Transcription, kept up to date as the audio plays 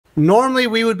Normally,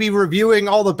 we would be reviewing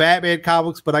all the Batman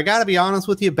comics, but I got to be honest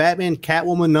with you, Batman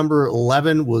Catwoman number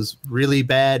 11 was really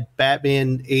bad.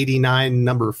 Batman 89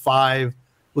 number 5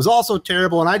 was also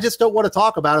terrible, and I just don't want to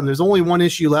talk about them. There's only one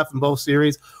issue left in both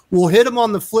series. We'll hit them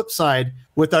on the flip side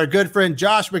with our good friend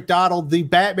Josh McDonald, the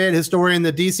Batman historian,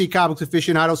 the DC Comics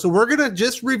aficionado. So we're going to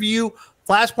just review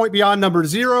Flashpoint Beyond number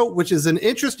 0, which is an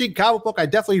interesting comic book. I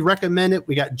definitely recommend it.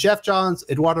 We got Geoff Johns,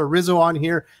 Eduardo Rizzo on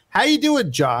here. How you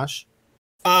doing, Josh?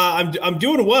 I'm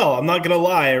doing well. I'm not gonna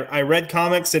lie. I read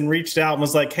comics and reached out and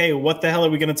was like, "Hey, what the hell are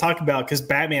we gonna talk about?" Because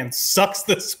Batman sucks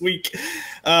this week.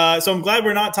 So I'm glad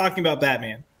we're not talking about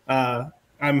Batman.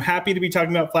 I'm happy to be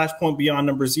talking about Flashpoint Beyond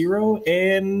number 0,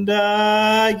 and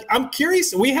I'm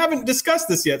curious. We haven't discussed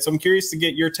this yet, so I'm curious to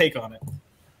get your take on it.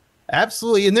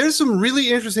 Absolutely. And there's some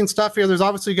really interesting stuff here. There's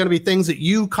obviously going to be things that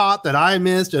you caught that I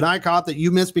missed and I caught that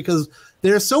you missed, because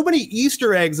there's so many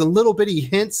Easter eggs and little bitty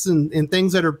hints and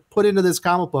things that are put into this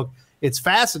comic book. It's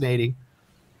fascinating.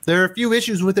 There are a few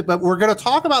issues with it, but we're going to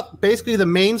talk about basically the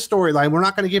main storyline. We're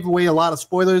not going to give away a lot of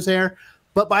spoilers there,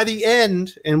 but by the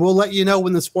end, and we'll let you know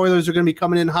when the spoilers are going to be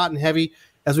coming in hot and heavy,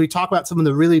 as we talk about some of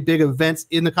the really big events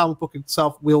in the comic book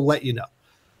itself, we'll let you know.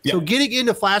 Yeah. So getting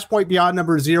into Flashpoint Beyond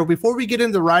number 0, before we get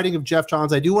into the writing of Geoff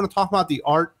Johns, I do want to talk about the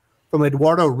art from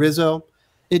Eduardo Rizzo.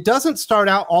 It doesn't start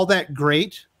out all that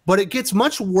great, but it gets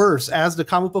much worse as the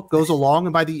comic book goes along.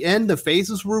 And by the end, the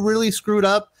faces were really screwed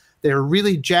up. They're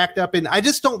really jacked up. And I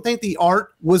just don't think the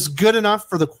art was good enough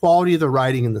for the quality of the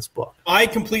writing in this book. I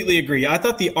completely agree. I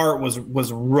thought the art was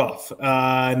rough.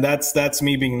 And that's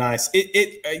me being nice.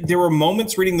 There were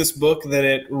moments reading this book that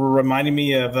it reminded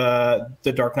me of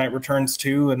The Dark Knight Returns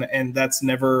too. And that's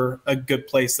never a good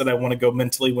place that I want to go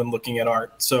mentally when looking at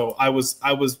art. So I was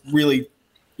really,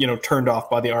 turned off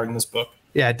by the art in this book.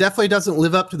 Yeah, it definitely doesn't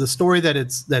live up to the story that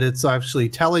it's actually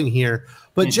telling here.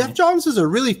 But Geoff Johns does a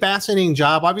really fascinating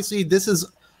job. Obviously, this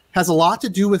has a lot to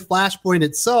do with Flashpoint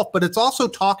itself, but it's also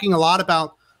talking a lot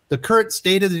about the current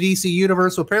state of the DC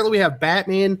universe. So apparently we have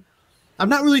Batman. I'm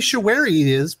not really sure where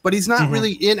he is, but he's not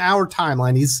really in our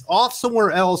timeline. He's off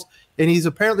somewhere else, and he's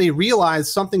apparently realized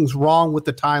something's wrong with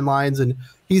the timelines, and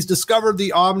he's discovered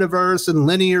the omniverse and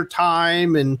linear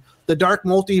time and the dark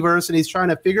multiverse, and he's trying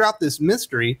to figure out this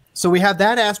mystery. So we have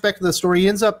that aspect of the story. He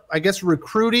ends up, I guess,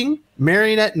 recruiting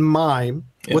Marionette and Mime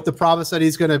with the promise that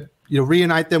he's going to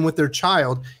reunite them with their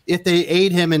child if they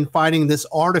aid him in finding this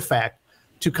artifact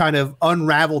to kind of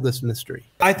unravel this mystery.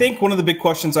 I think one of the big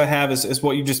questions I have is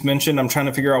what you just mentioned. I'm trying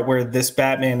to figure out where this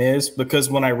Batman is, because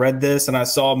when I read this and I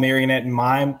saw Marionette and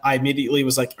Mime, I immediately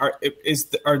was like,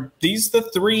 are these the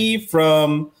three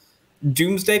from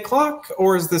Doomsday Clock,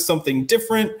 or is this something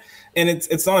different? And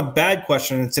it's not a bad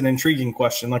question. It's an intriguing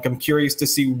question. Like, I'm curious to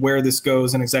see where this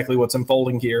goes and exactly what's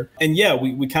unfolding here. And yeah,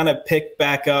 we kind of pick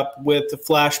back up with the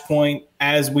Flashpoint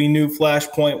as we knew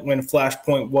Flashpoint when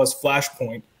Flashpoint was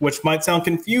Flashpoint, which might sound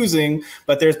confusing,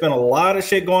 but there's been a lot of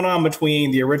shit going on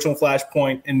between the original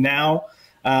Flashpoint and now.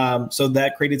 So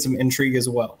that created some intrigue as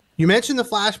well. You mentioned the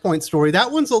Flashpoint story.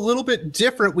 That one's a little bit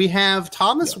different. We have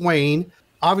Thomas Wayne,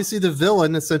 obviously the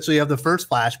villain essentially of the first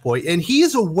Flashpoint, and he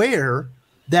is aware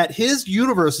that his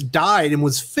universe died and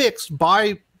was fixed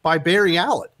by Barry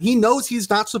Allen. He knows he's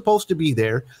not supposed to be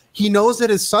there. He knows that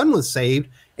his son was saved,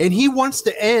 and he wants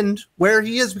to end where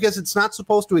he is because it's not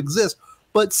supposed to exist.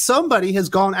 But somebody has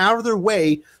gone out of their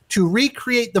way to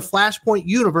recreate the Flashpoint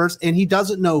universe, and he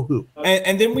doesn't know who.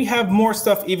 And then we have more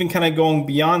stuff even kind of going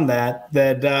beyond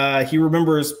that he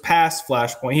remembers past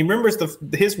Flashpoint. He remembers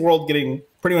his world getting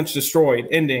pretty much destroyed,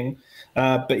 ending.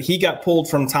 But he got pulled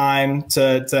from time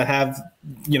to have,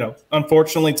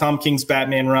 unfortunately, Tom King's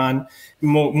Batman run.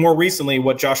 More recently,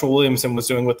 what Joshua Williamson was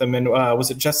doing with them, and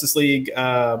was it Justice League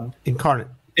Incarnate?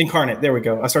 Incarnate. There we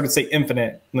go. I started to say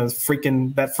Infinite. That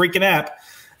freaking app.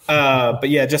 But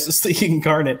yeah, Justice League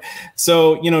Incarnate.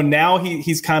 So, now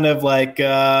he's kind of like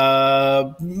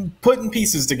putting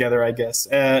pieces together, I guess,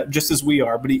 just as we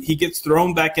are. But he gets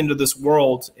thrown back into this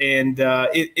world, and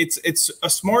it's a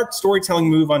smart storytelling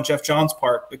move on Geoff Johns'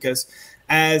 part, because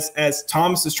as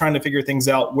Thomas is trying to figure things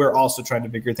out, we're also trying to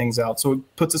figure things out. So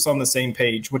it puts us on the same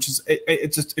page, which is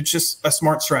it's just a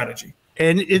smart strategy.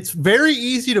 And it's very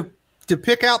easy to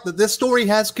pick out that this story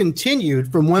has continued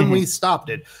from when we stopped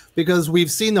it, because we've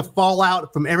seen the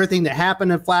fallout from everything that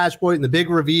happened in Flashpoint and the big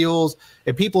reveals,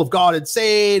 and people have gone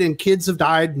insane and kids have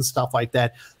died and stuff like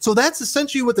that. So that's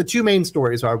essentially what the two main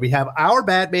stories are. We have our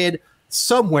Batman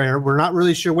somewhere, we're not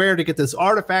really sure where, to get this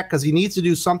artifact because he needs to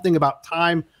do something about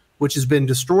time, which has been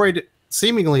destroyed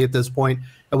seemingly at this point.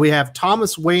 And we have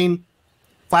Thomas Wayne,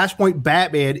 Flashpoint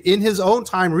Batman, in his own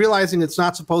time realizing it's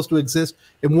not supposed to exist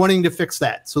and wanting to fix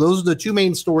that. So those are the two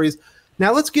main stories.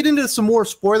 Now let's get into some more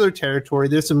spoiler territory.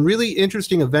 There's some really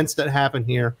interesting events that happen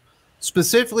here,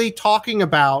 specifically talking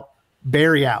about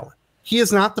Barry Allen. He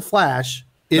is not the Flash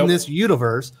in this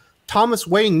universe. Thomas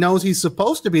Wayne knows he's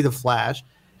supposed to be the Flash,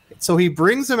 so he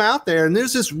brings him out there, and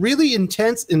there's this really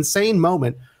intense, insane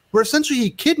moment where essentially he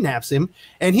kidnaps him,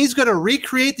 and he's going to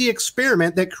recreate the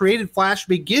experiment that created Flash to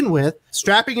begin with,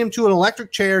 strapping him to an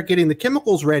electric chair, getting the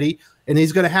chemicals ready, and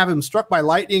he's going to have him struck by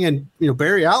lightning. And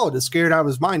Barry Allen is scared out of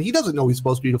his mind. He doesn't know he's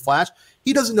supposed to be the Flash.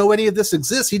 He doesn't know any of this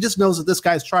exists. He just knows that this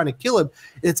guy's trying to kill him.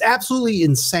 It's absolutely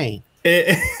insane.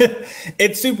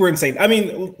 It's super insane. I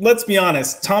mean, let's be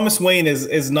honest. Thomas Wayne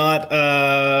is not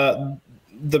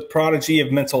the prodigy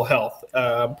of mental health.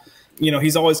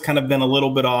 He's always kind of been a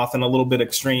little bit off and a little bit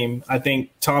extreme. I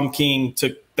think Tom King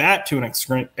took that to an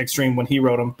extreme when he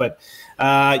wrote him. But,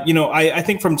 I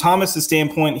think from Thomas's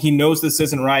standpoint, he knows this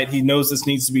isn't right. He knows this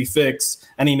needs to be fixed,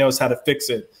 and he knows how to fix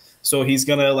it. So he's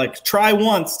going to try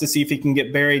once to see if he can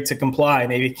get Barry to comply.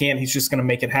 And if he can't, he's just going to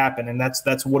make it happen. And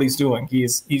that's what he's doing.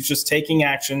 He's just taking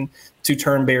action to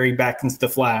turn Barry back into the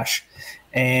Flash.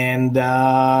 And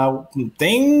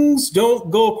things don't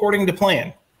go according to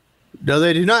plan. No,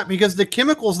 they do not, because the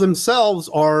chemicals themselves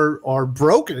are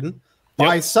broken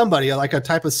by somebody, like a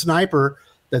type of sniper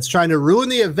that's trying to ruin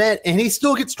the event, and he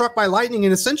still gets struck by lightning,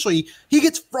 and essentially he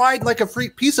gets fried like a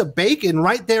piece of bacon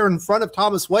right there in front of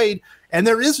Thomas Wade, and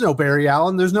there is no Barry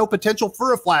Allen. There's no potential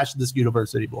for a Flash in this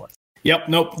universe anymore. Yep,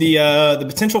 nope. The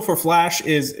potential for Flash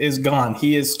is gone.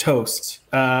 He is toast.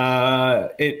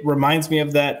 It reminds me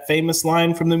of that famous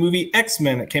line from the movie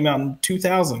X-Men that came out in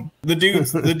 2000. The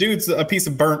dude's a piece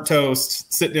of burnt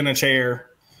toast sitting in a chair.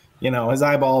 His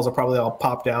eyeballs are probably all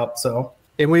popped out. So.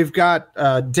 And we've got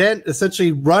Dent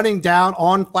essentially running down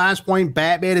on Flashpoint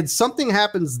Batman, and something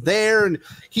happens there, and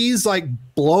he's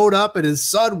blowed up, and his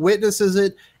son witnesses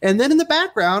it. And then in the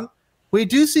background, we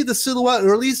do see the silhouette,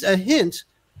 or at least a hint,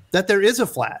 that there is a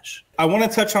Flash. I want to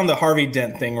touch on the Harvey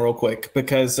Dent thing real quick,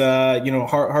 because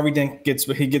Harvey Dent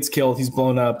gets killed. He's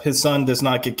blown up. His son does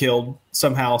not get killed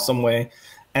somehow, some way.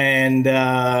 And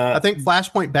I think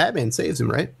Flashpoint Batman saves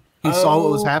him, right? He saw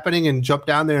what was happening and jumped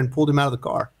down there and pulled him out of the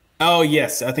car. Oh,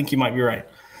 yes. I think you might be right.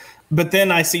 But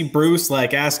then I see Bruce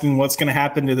asking what's going to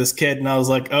happen to this kid. And I was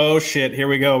like, oh, shit, here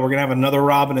we go. We're going to have another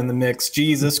Robin in the mix.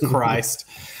 Jesus Christ.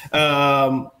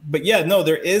 But yeah, no,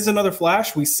 there is another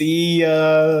Flash. We see,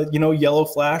 Yellow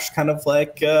Flash kind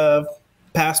of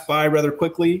pass by rather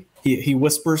quickly. He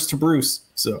whispers to Bruce.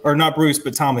 Or not Bruce,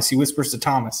 but Thomas. He whispers to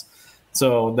Thomas.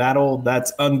 So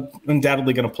that's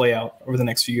undoubtedly going to play out over the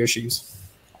next few issues.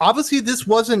 Obviously, this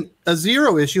wasn't a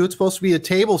zero issue. It's supposed to be a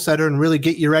table setter and really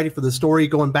get you ready for the story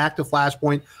going back to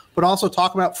Flashpoint, but also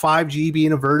talk about 5G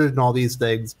being averted and all these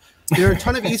things. There are a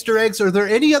ton of Easter eggs. Are there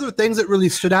any other things that really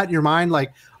stood out in your mind?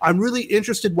 I'm really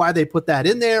interested why they put that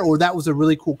in there, or that was a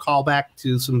really cool callback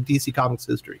to some DC Comics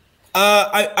history.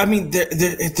 I mean,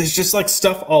 there's just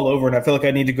stuff all over, and I feel like I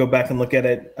need to go back and look at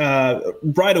it.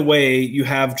 Right away, you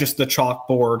have just the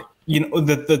chalkboard.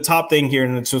 The top thing here,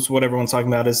 and it's just what everyone's talking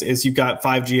about, is you've got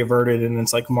 5G averted, and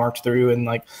it's marked through, and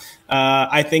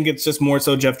I think it's just more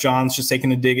so Geoff Johns just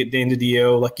taking a dig at Dan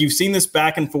DiDio. You've seen this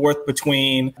back and forth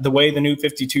between the way the New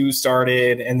 52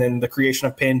 started, and then the creation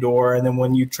of Pandora, and then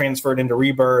when you transferred into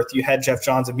Rebirth, you had Geoff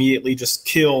Johns immediately just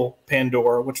kill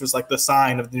Pandora, which was the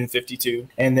sign of the New 52,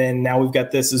 and then now we've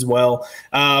got this as well.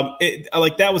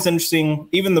 That was interesting.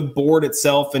 Even the board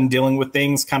itself and dealing with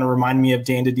things kind of remind me of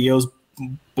Dan DiDio's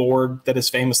board that has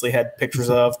famously had pictures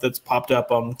of that's popped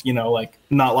up on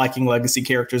not liking legacy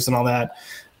characters and all that.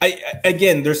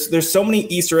 Again, there's so many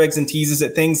Easter eggs and teases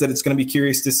at things that it's going to be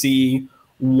curious to see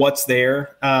what's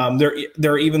there.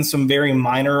 There are even some very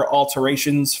minor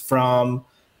alterations from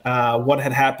what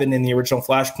had happened in the original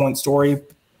Flashpoint story,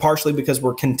 partially because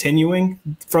we're continuing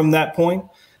from that point.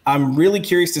 I'm really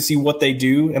curious to see what they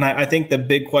do. And I think the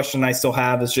big question I still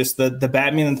have is just the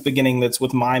Batman at the beginning that's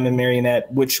with Mime and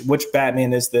Marionette. Which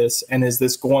Batman is this? And is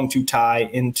this going to tie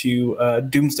into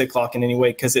Doomsday Clock in any way?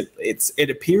 Because it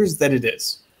appears that it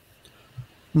is.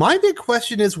 My big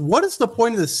question is, what is the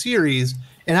point of the series?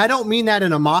 And I don't mean that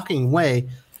in a mocking way.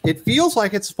 It feels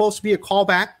like it's supposed to be a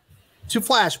callback to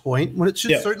Flashpoint, when it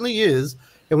certainly is.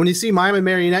 And when you see Mime and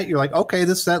Marionette, you're like, okay,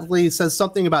 this definitely says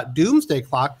something about Doomsday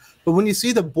Clock. But when you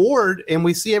see the board and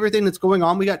we see everything that's going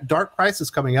on, we got Dark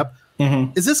Crisis coming up.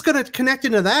 Mm-hmm. Is this going to connect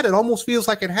into that? It almost feels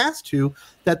like it has to,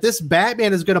 that this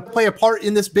Batman is going to play a part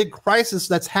in this big crisis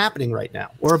that's happening right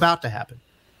now or about to happen.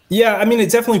 Yeah, I mean,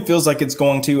 it definitely feels like it's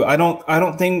going to. I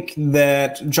don't think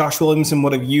that Josh Williamson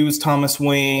would have used Thomas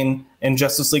Wayne and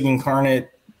Justice League Incarnate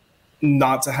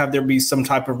not to have there be some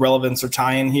type of relevance or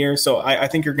tie-in here. So I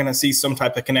think you're going to see some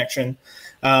type of connection.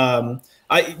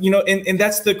 And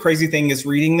that's the crazy thing is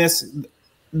reading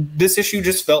this issue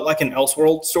just felt like an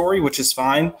Elseworld story, which is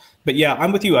fine. But yeah,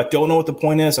 I'm with you. I don't know what the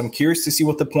point is. I'm curious to see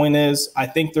what the point is. I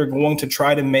think they're going to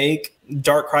try to make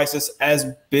Dark Crisis as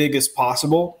big as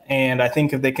possible. And I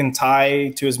think if they can tie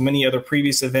to as many other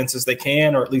previous events as they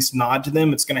can, or at least nod to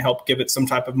them, it's going to help give it some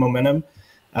type of momentum.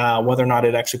 Whether or not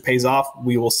it actually pays off,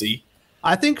 we will see.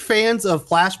 I think fans of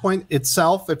Flashpoint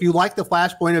itself, if you like the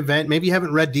Flashpoint event, maybe you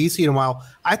haven't read DC in a while,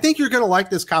 I think you're going to like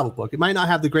this comic book. It might not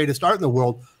have the greatest art in the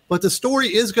world, but the story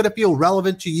is going to feel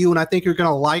relevant to you, and I think you're going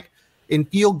to like and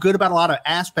feel good about a lot of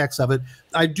aspects of it.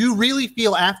 I do really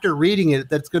feel after reading it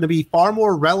that it's going to be far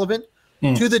more relevant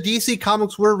to the DC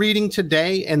comics we're reading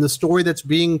today and the story that's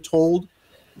being told,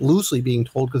 loosely being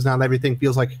told, because not everything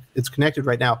feels like it's connected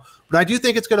right now. But I do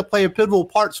think it's going to play a pivotal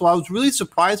part, so I was really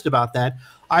surprised about that.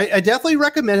 I definitely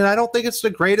recommend it. I don't think it's the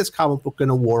greatest comic book in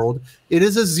the world. It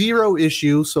is a 0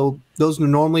 issue, so those are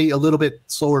normally a little bit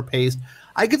slower paced.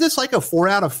 I give this like a 4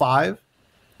 out of 5.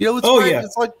 You know,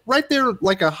 it's like right there,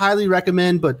 like a highly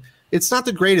recommend, but it's not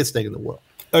the greatest thing in the world.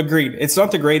 Agreed. It's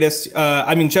not the greatest.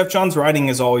 I mean, Geoff Johns' writing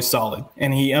is always solid,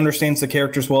 and he understands the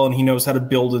characters well, and he knows how to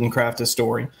build and craft a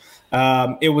story.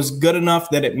 It was good enough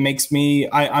that it makes me,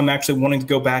 I'm actually wanting to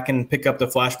go back and pick up the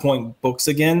Flashpoint books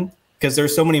again, because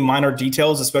there's so many minor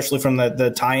details, especially from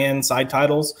the tie-in side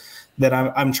titles, that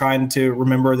I'm trying to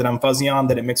remember, that I'm fuzzy on,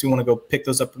 that it makes me want to go pick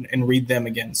those up and read them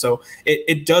again. So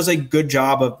it does a good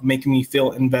job of making me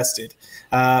feel invested.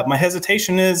 My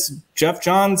hesitation is Geoff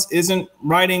Johns isn't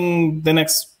writing the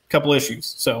next couple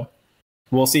issues. So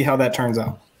we'll see how that turns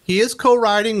out. He is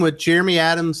co-writing with Jeremy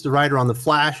Adams, the writer on The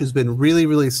Flash, who's been really,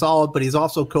 really solid, but he's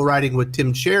also co-writing with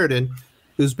Tim Sheridan,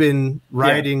 who's been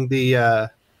writing the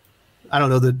I don't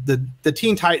know, the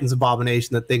Teen Titans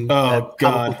Abomination, that thing, that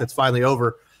comic book that's finally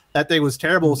over. That thing was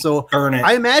terrible. So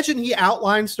I imagine he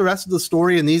outlines the rest of the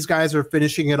story, and these guys are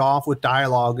finishing it off with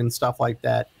dialogue and stuff like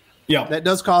that. Yeah, that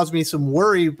does cause me some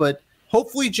worry, but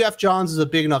hopefully Geoff Johns is a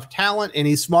big enough talent, and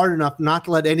he's smart enough not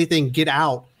to let anything get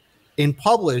out and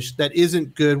publish that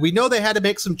isn't good. We know they had to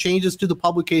make some changes to the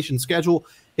publication schedule.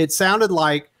 It sounded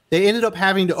like they ended up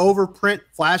having to overprint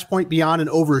Flashpoint Beyond and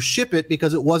overship it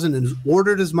because it wasn't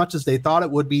ordered as much as they thought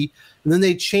it would be. And then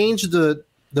they changed the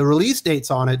release dates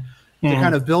on it to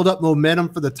kind of build up momentum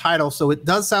for the title. So it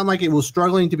does sound like it was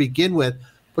struggling to begin with.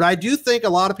 But I do think a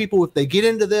lot of people, if they get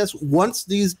into this, once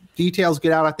these details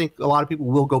get out, I think a lot of people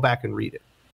will go back and read it.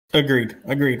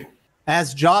 Agreed.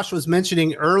 As Josh was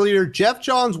mentioning earlier, Geoff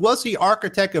Johns was the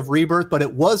architect of Rebirth, but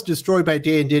it was destroyed by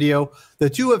Dan Didio. The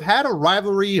two have had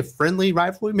a friendly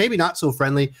rivalry, maybe not so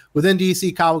friendly, within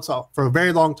DC Comics for a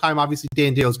very long time. Obviously,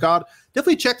 Dan Didio's gone.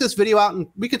 Definitely check this video out, and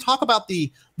we can talk about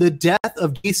the death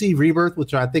of DC Rebirth,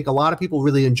 which I think a lot of people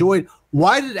really enjoyed.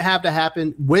 Why did it have to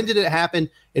happen? When did it happen?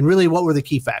 And really, what were the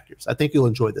key factors? I think you'll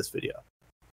enjoy this video.